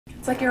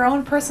It's like your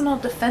own personal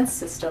defense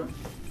system,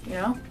 you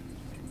know?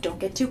 Don't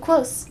get too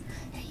close.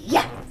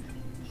 Yeah!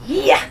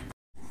 Yeah!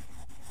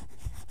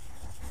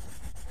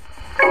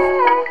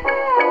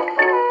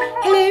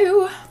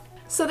 Hello!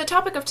 So the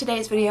topic of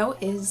today's video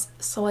is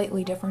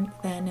slightly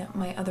different than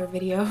my other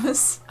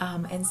videos,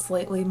 and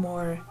slightly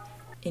more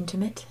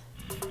intimate.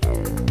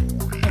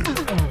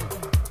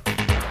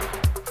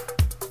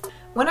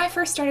 When I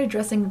first started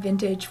dressing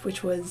vintage,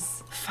 which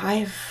was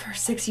 5 or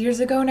 6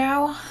 years ago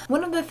now,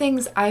 one of the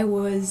things I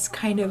was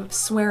kind of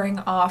swearing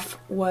off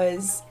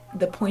was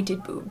the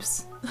pointed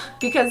boobs.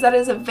 Because that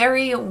is a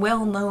very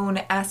well-known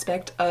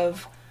aspect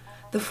of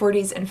the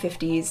 40s and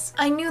 50s.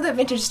 I knew that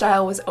vintage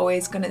style was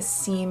always going to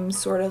seem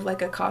sort of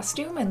like a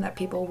costume and that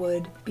people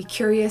would be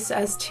curious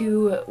as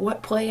to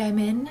what play I'm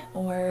in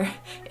or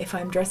if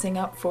I'm dressing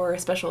up for a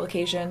special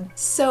occasion.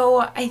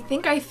 So I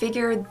think I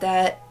figured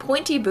that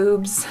pointy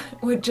boobs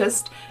would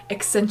just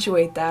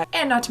accentuate that.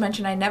 And not to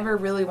mention I never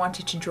really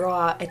wanted to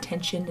draw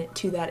attention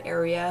to that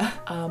area.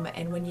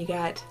 And when you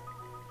got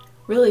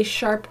really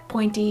sharp,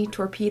 pointy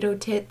torpedo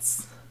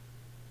tits,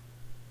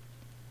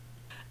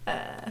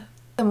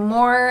 the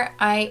more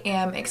I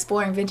am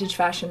exploring vintage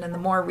fashion and the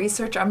more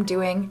research I'm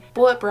doing,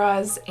 bullet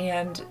bras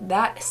and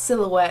that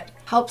silhouette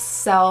helps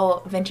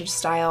sell vintage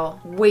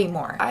style way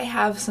more. I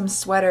have some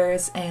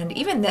sweaters and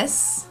even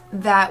this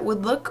that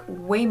would look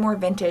way more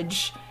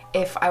vintage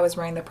if I was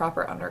wearing the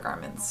proper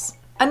undergarments.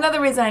 Another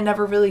reason I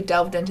never really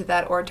delved into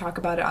that or talk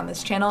about it on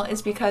this channel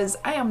is because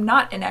I am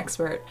not an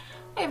expert.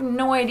 I have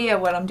no idea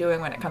what I'm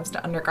doing when it comes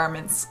to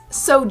undergarments.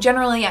 So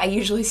generally I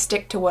usually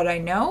stick to what I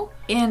know,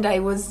 and I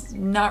was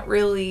not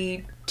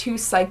really too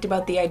psyched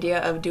about the idea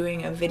of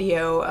doing a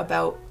video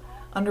about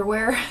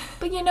underwear.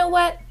 But you know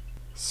what?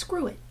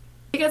 Screw it.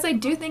 Because I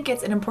do think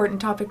it's an important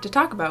topic to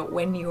talk about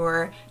when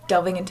you're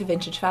delving into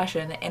vintage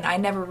fashion, and I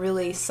never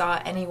really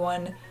saw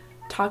anyone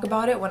talk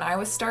about it when I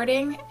was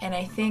starting, and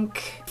I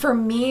think for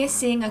me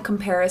seeing a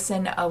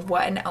comparison of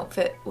what an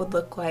outfit would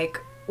look like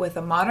with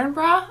a modern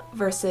bra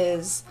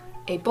versus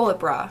a bullet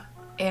bra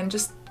and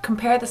just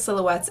compare the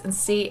silhouettes and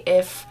see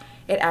if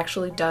it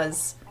actually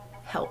does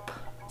help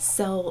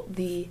sell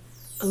the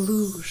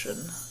illusion.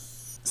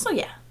 So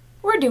yeah,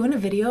 we're doing a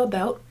video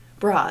about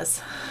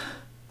bras.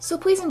 So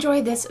please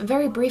enjoy this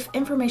very brief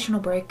informational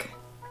break.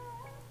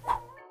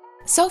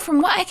 So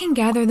from what I can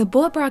gather, the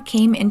bullet bra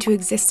came into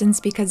existence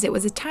because it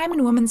was a time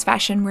in women's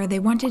fashion where they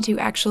wanted to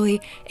actually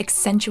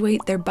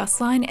accentuate their bust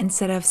line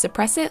instead of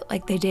suppress it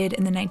like they did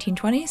in the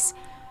 1920s.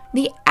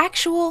 The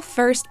actual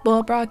first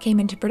bullet bra came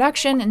into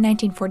production in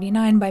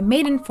 1949 by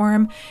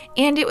Maidenform,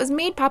 and it was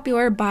made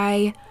popular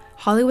by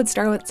Hollywood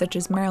starlets such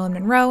as Marilyn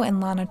Monroe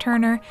and Lana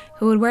Turner,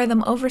 who would wear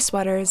them over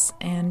sweaters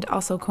and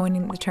also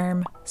coining the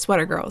term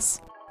sweater girls.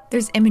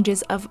 There's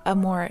images of a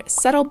more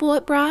subtle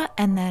bullet bra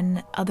and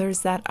then others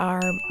that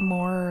are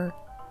more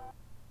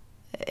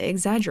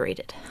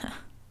exaggerated.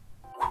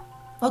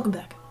 Welcome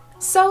back.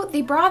 So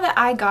the bra that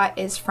I got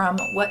is from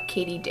What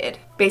Katie Did.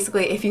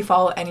 Basically, if you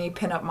follow any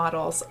pinup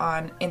models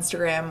on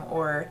Instagram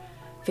or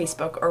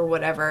Facebook or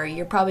whatever,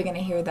 you're probably gonna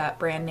hear that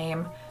brand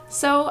name.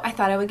 So I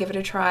thought I would give it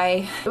a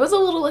try. It was a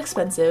little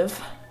expensive.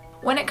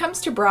 When it comes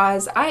to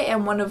bras, I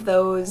am one of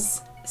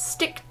those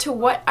stick to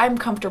what I'm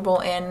comfortable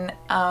in.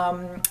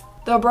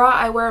 The bra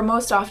I wear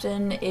most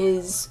often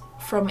is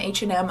from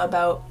H&M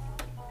about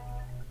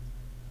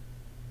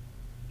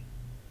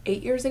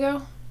 8 years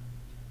ago.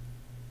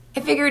 I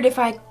figured if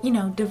I,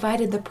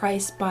 divided the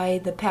price by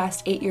the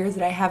past 8 years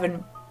that I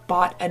haven't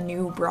bought a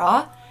new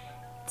bra,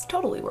 it's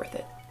totally worth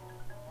it.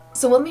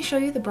 So let me show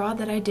you the bra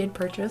that I did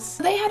purchase.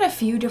 They had a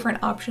few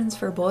different options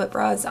for bullet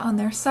bras on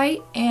their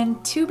site,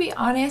 and to be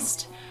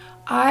honest,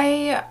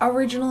 I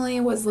originally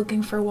was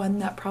looking for one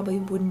that probably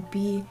wouldn't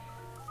be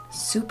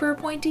super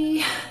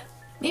pointy.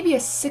 Maybe a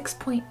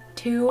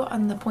 6.2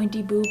 on the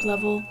pointy boob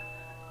level.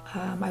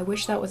 I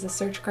wish that was a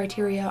search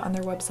criteria on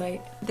their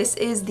website. This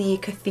is the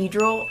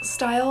cathedral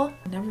style.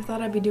 Never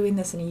thought I'd be doing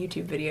this in a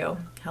YouTube video.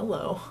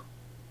 Hello.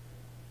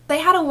 They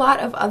had a lot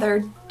of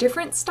other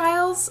different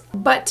styles,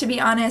 but to be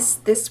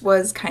honest, this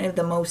was kind of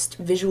the most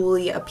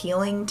visually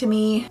appealing to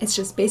me. It's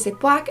just basic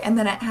black, and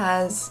then it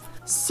has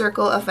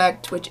circle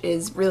effect, which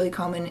is really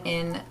common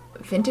in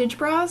vintage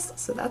bras,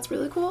 so that's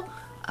really cool.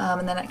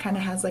 And then it kind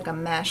of has like a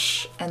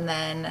mesh, and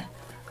then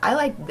I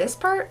like this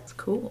part. It's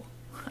cool.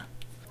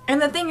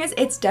 And the thing is,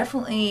 it's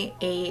definitely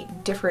a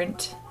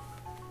different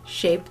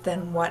shape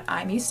than what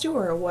I'm used to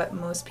or what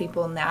most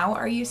people now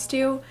are used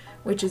to,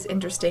 which is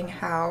interesting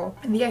how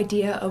the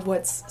idea of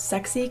what's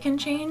sexy can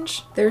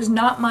change. There's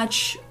not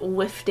much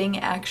lifting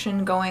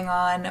action going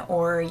on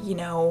or,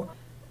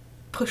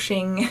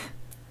 pushing.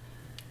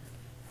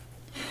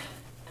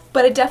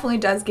 But it definitely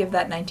does give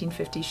that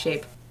 1950s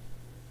shape.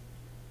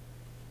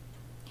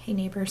 Hey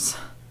neighbors.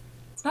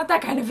 It's not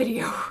that kind of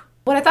video.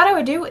 What I thought I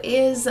would do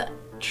is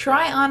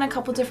try on a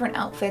couple different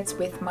outfits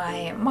with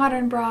my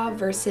modern bra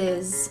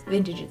versus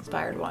vintage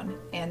inspired one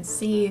and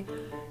see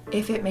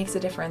if it makes a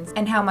difference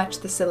and how much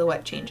the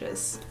silhouette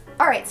changes.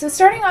 Alright, so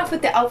starting off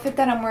with the outfit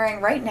that I'm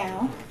wearing right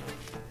now.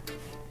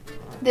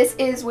 This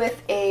is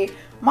with a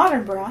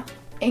modern bra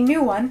a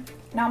new one,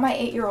 not my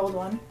 8-year-old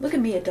one. Look at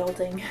me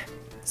adulting.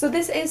 So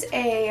this is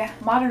a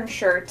modern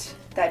shirt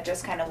that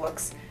just kind of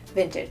looks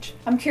vintage.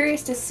 I'm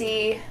curious to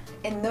see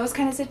in those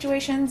kind of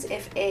situations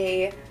if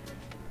a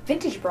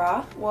vintage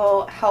bra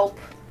will help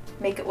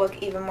make it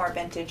look even more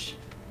vintage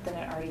than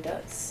it already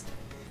does.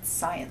 It's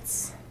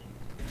science.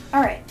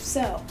 Alright,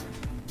 so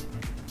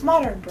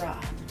modern bra.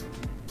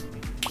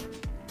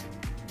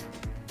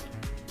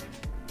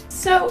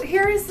 So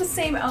here is the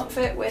same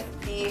outfit with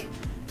the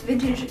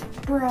vintage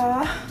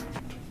bra.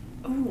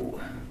 Ooh,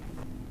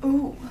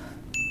 ooh,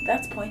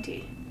 that's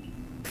pointy.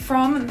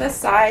 From the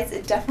sides,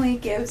 it definitely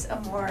gives a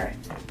more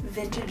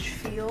vintage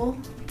feel.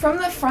 From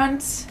the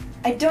front,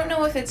 I don't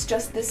know if it's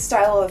just this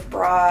style of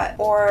bra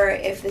or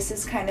if this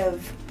is kind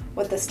of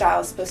what the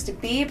style is supposed to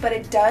be, but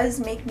it does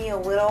make me a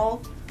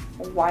little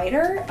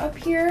wider up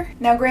here.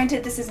 Now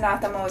granted, this is not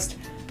the most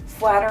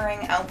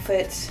flattering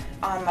outfit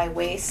on my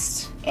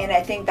waist, and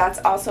I think that's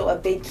also a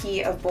big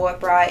key of bullet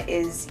bra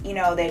is, you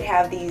know, they'd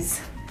have these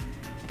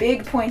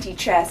big pointy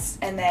chests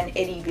and then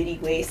itty bitty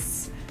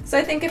waists. So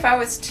I think if I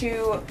was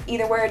to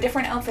either wear a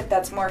different outfit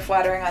that's more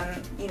flattering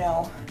on, you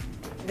know,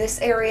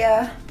 this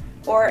area,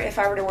 or if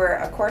I were to wear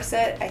a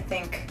corset, I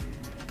think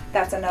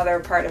that's another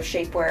part of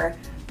shapewear.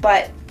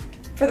 But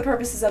for the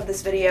purposes of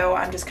this video,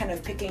 I'm just kind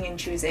of picking and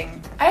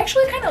choosing. I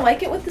actually kind of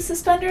like it with the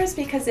suspenders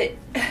because it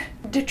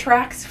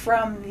detracts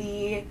from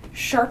the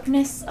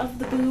sharpness of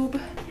the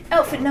boob.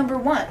 Outfit number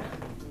 1,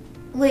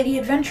 Lady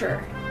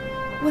Adventurer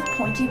with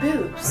pointy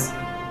boobs.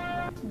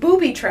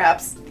 Booby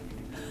traps.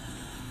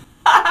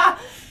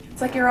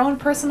 It's like your own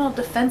personal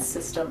defense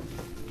system,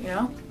 you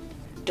know?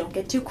 Don't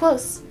get too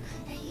close.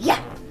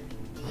 Yeah!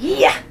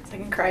 Yeah! It's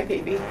like a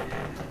crybaby.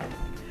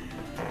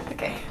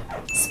 Okay.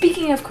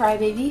 Speaking of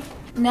crybaby,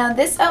 now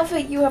this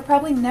outfit you have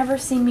probably never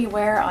seen me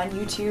wear on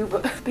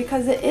YouTube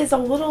because it is a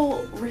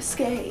little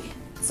risque.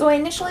 So I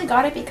initially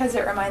got it because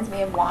it reminds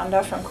me of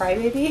Wanda from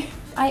Crybaby.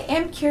 I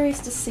am curious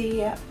to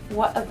see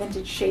what a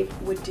vintage shape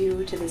would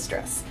do to this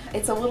dress.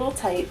 It's a little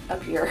tight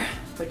up here,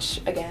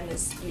 which again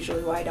is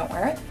usually why I don't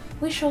wear it.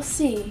 We shall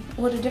see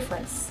what a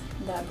difference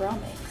that bra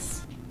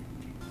makes.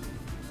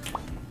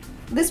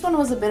 This one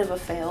was a bit of a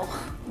fail.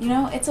 You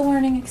know, it's a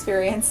learning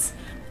experience.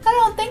 I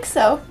don't think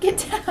so.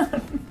 Get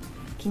down.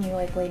 Can you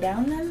like lay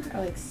down then? Or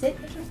like sit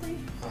or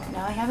something?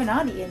 Now I have an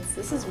audience.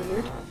 This is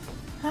weird.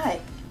 Hi.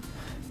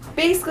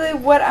 Basically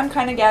what I'm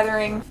kind of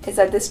gathering is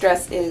that this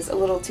dress is a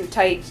little too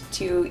tight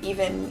to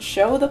even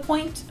show the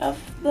point of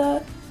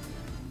the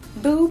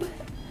boob.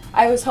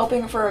 I was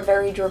hoping for a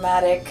very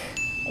dramatic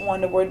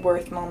Wanda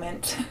Woodworth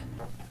moment.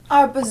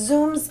 Our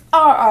bazooms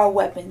are our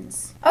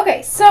weapons.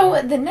 Okay,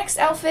 so the next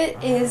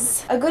outfit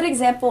is a good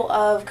example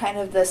of kind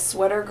of the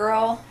sweater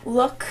girl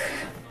look,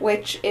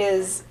 which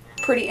is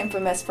pretty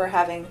infamous for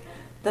having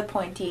the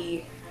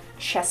pointy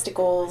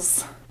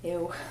chesticles.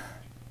 Ew,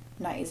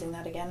 not using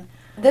that again.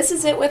 This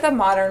is it with a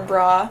modern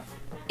bra.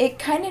 It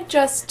kind of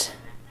just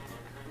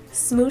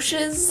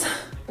smooshes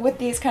with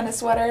these kind of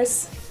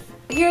sweaters.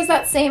 Here's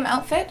that same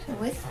outfit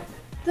with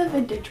the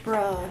vintage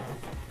bra.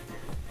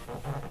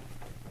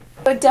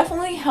 It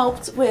definitely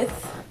helped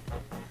with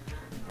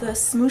the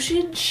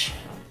smooshage.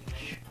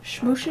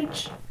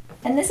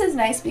 And this is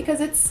nice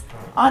because it's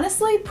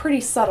honestly pretty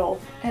subtle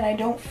and I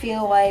don't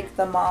feel like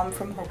the mom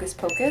from Hocus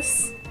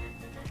Pocus.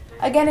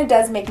 Again, it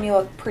does make me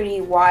look pretty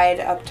wide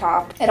up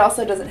top. It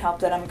also doesn't help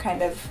that I'm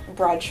kind of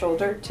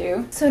broad-shouldered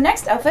too. So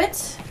next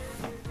outfit,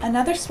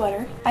 another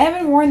sweater. I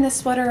haven't worn this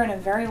sweater in a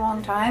very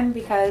long time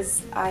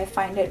because I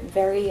find it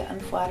very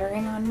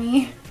unflattering on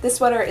me. This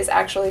sweater is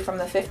actually from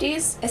the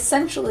 50s.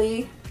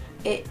 Essentially,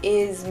 it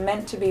is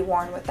meant to be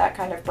worn with that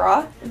kind of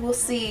bra. We'll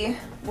see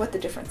what the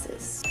difference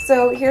is.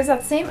 So here's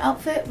that same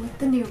outfit with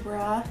the new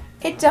bra.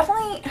 It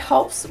definitely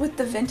helps with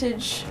the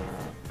vintage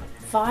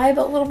vibe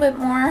a little bit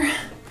more.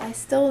 I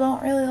still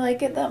don't really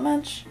like it that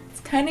much. It's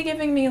kind of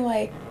giving me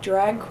like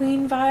drag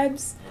queen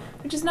vibes,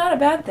 which is not a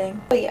bad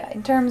thing. But yeah,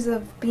 in terms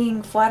of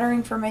being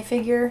flattering for my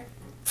figure.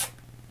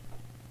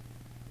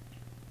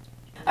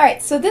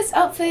 Alright, so this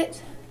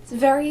outfit is a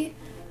very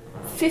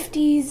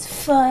 50s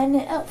fun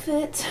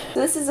outfit. So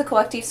this is a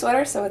collective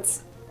sweater, so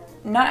it's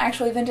not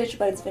actually vintage,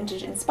 but it's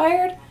vintage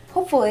inspired.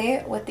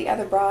 Hopefully, with the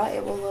other bra,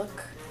 it will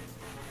look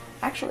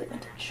actually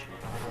vintage.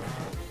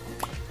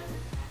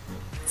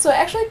 So I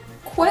actually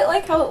quite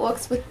like how it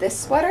looks with this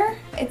sweater.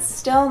 It's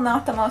still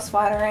not the most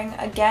flattering.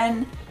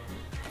 Again,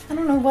 I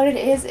don't know what it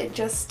is, it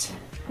just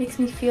makes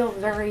me feel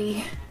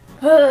very...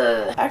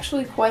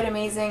 Actually quite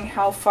amazing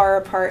how far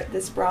apart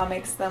this bra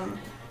makes them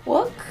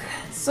look.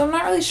 So I'm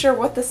not really sure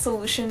what the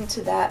solution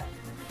to that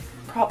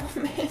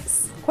problem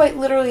is. Quite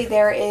literally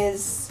there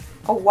is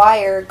a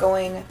wire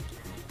going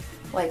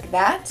like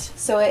that,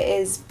 so it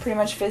is pretty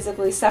much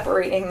physically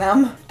separating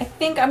them. I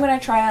think I'm gonna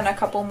try on a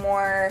couple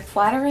more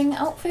flattering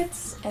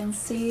outfits and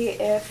see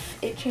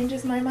if it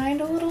changes my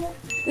mind a little.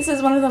 This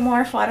is one of the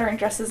more flattering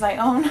dresses I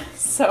own,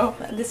 so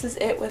this is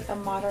it with a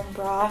modern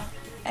bra.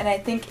 And I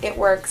think it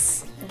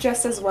works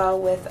just as well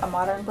with a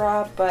modern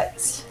bra,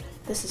 but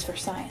this is for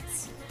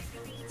science.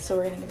 So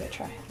we're gonna give it a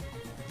try.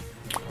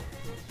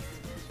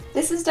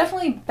 This is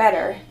definitely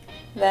better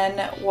than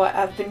what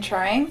I've been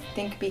trying. I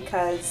think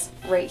because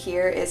right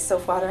here is so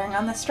flattering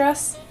on this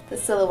dress. The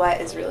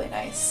silhouette is really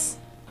nice.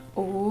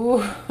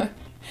 Ooh,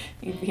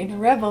 you being a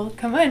rebel.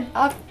 Come on,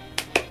 up.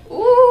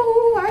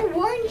 Ooh, I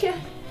warned ya.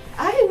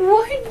 I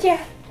warned ya.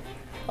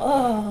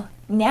 Oh,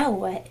 now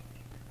what?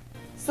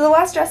 So the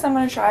last dress I'm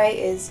gonna try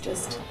is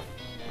just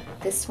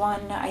this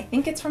one. I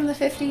think it's from the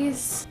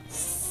 50s,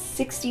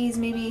 60s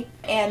maybe.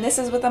 And this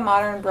is with a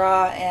modern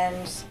bra,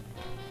 and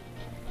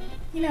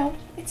you know,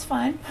 it's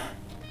fine.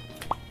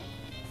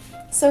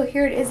 So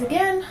here it is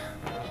again.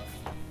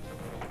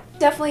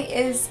 Definitely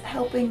is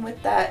helping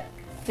with that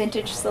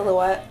vintage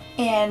silhouette.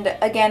 And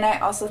again, I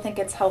also think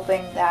it's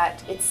helping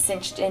that it's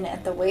cinched in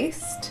at the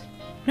waist.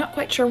 Not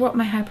quite sure what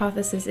my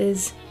hypothesis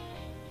is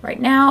right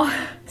now.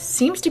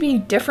 Seems to be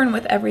different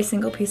with every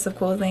single piece of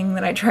clothing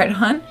that I tried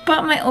on.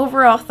 But my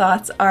overall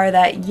thoughts are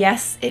that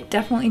yes, it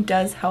definitely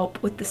does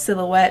help with the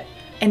silhouette.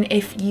 And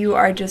if you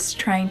are just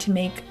trying to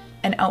make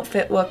an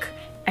outfit look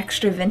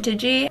extra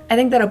vintagey, I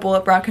think that a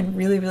bullet bra can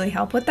really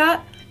help with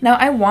that. Now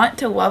I want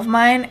to love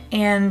mine,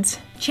 and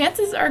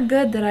chances are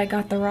good that I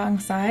got the wrong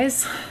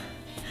size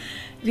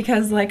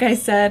because like I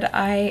said,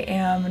 I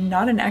am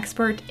not an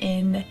expert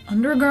in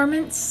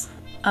undergarments,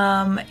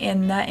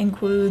 and that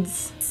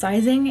includes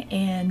sizing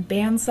and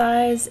band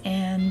size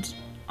and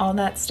all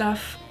that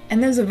stuff.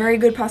 And there's a very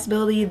good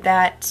possibility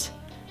that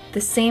the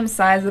same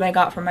size that I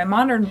got for my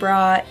modern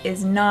bra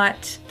is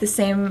not the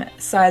same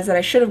size that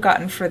I should have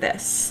gotten for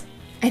this.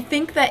 I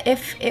think that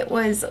if it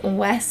was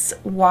less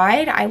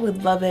wide, I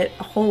would love it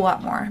a whole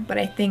lot more, but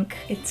I think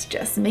it's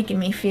just making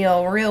me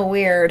feel real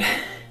weird.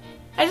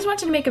 I just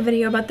wanted to make a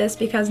video about this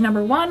because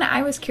number one,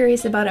 I was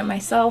curious about it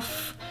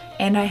myself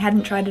and I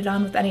hadn't tried it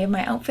on with any of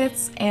my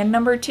outfits, and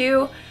number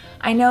two,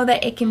 I know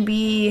that it can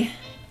be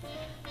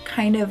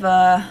kind of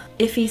a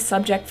iffy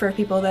subject for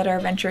people that are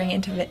venturing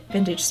into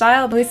vintage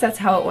style. At least that's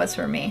how it was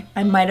for me.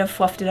 I might have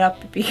fluffed it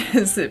up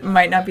because it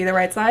might not be the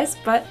right size,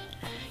 but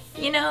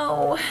you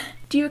know,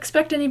 do you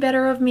expect any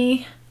better of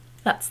me?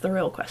 That's the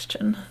real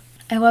question.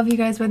 I love you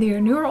guys whether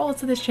you're new or old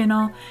to this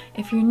channel.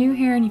 If you're new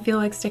here and you feel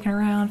like sticking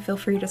around, feel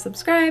free to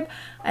subscribe.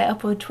 I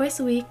upload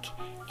twice a week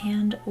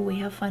and we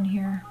have fun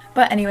here.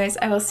 But anyways,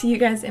 I will see you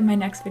guys in my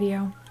next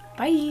video.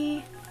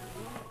 Bye!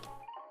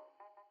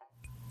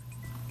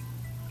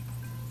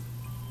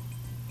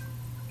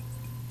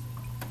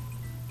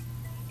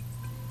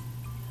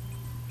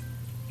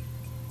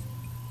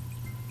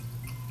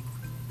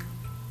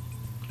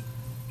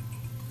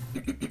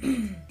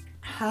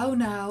 How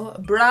now,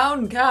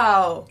 brown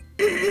cow?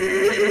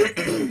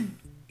 It's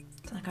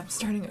like I'm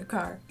starting a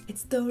car.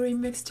 It's the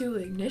remix to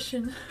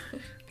Ignition.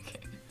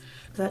 Okay.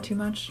 Is that too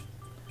much?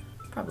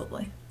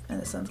 Probably.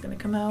 And the sun's gonna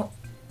come out.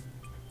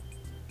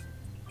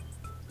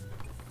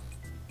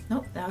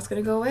 Nope, now it's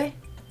gonna go away.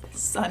 The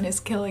sun is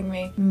killing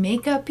me.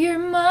 Make up your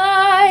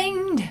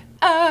mind.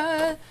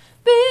 I'll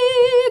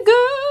be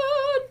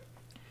good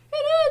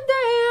in a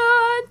day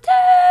or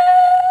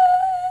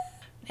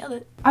two. Nailed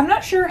it. I'm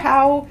not sure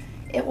how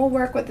it will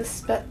work with the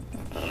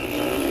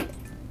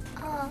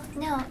Oh,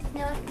 no,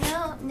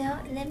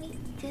 let me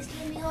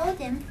hold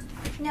him.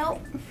 No,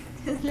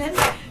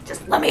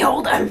 just let me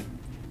hold him.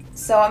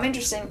 So I'm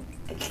interested.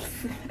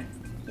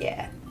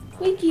 Yeah.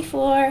 Squeaky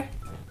floor.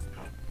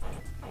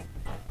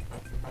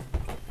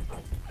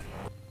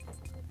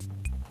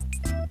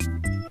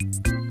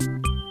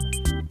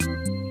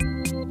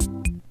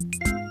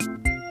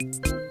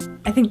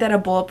 I think that a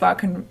bullet bra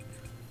can...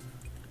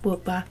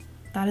 Bullet bra.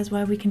 That is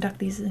why we conduct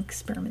these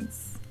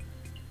experiments.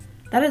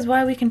 That is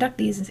why we conduct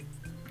these...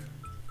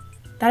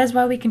 That is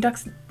why we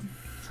conduct...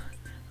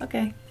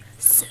 Okay.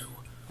 So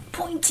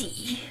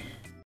pointy.